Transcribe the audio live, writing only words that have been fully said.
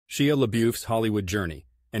Shia Labeouf's Hollywood Journey,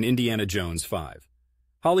 and Indiana Jones 5.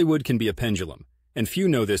 Hollywood can be a pendulum, and few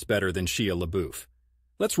know this better than Shia Labeouf.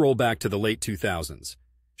 Let's roll back to the late 2000s.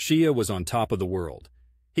 Shia was on top of the world.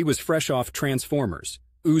 He was fresh off Transformers,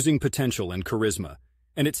 oozing potential and charisma,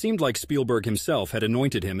 and it seemed like Spielberg himself had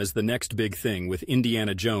anointed him as the next big thing with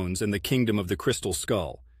Indiana Jones and the Kingdom of the Crystal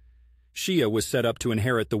Skull. Shia was set up to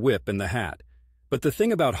inherit the whip and the hat. But the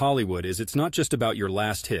thing about Hollywood is it's not just about your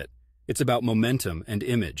last hit. It's about momentum and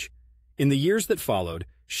image. In the years that followed,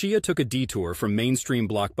 Shia took a detour from mainstream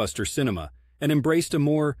blockbuster cinema and embraced a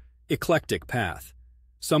more eclectic path.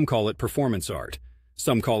 Some call it performance art.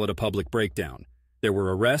 Some call it a public breakdown. There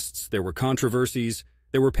were arrests, there were controversies,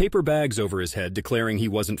 there were paper bags over his head declaring he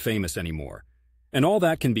wasn't famous anymore. And all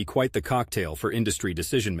that can be quite the cocktail for industry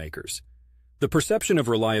decision-makers. The perception of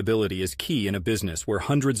reliability is key in a business where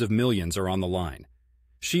hundreds of millions are on the line.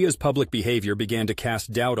 Shia's public behavior began to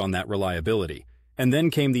cast doubt on that reliability, and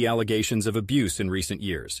then came the allegations of abuse in recent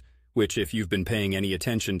years, which, if you've been paying any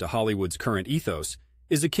attention to Hollywood's current ethos,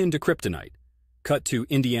 is akin to kryptonite. Cut to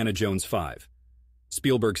Indiana Jones 5.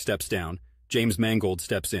 Spielberg steps down, James Mangold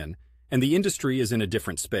steps in, and the industry is in a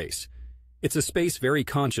different space. It's a space very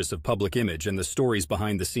conscious of public image and the stories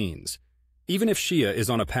behind the scenes. Even if Shia is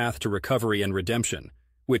on a path to recovery and redemption,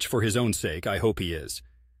 which for his own sake I hope he is,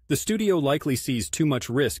 the studio likely sees too much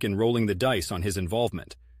risk in rolling the dice on his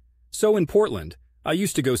involvement. So in Portland, I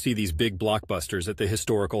used to go see these big blockbusters at the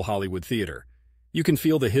historical Hollywood Theater. You can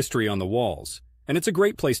feel the history on the walls, and it's a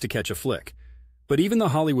great place to catch a flick. But even the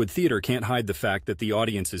Hollywood Theater can't hide the fact that the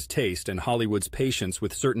audience's taste and Hollywood's patience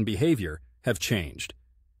with certain behavior have changed.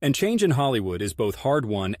 And change in Hollywood is both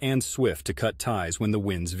hard-won and swift to cut ties when the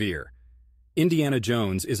winds veer. Indiana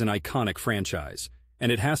Jones is an iconic franchise,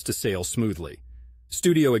 and it has to sail smoothly.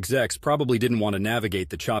 Studio execs probably didn't want to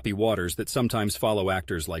navigate the choppy waters that sometimes follow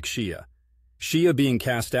actors like Shia. Shia being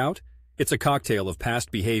cast out? It's a cocktail of past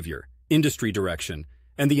behavior, industry direction,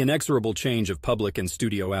 and the inexorable change of public and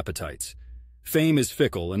studio appetites. Fame is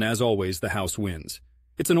fickle, and as always, the house wins.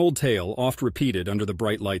 It's an old tale, oft repeated under the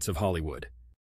bright lights of Hollywood.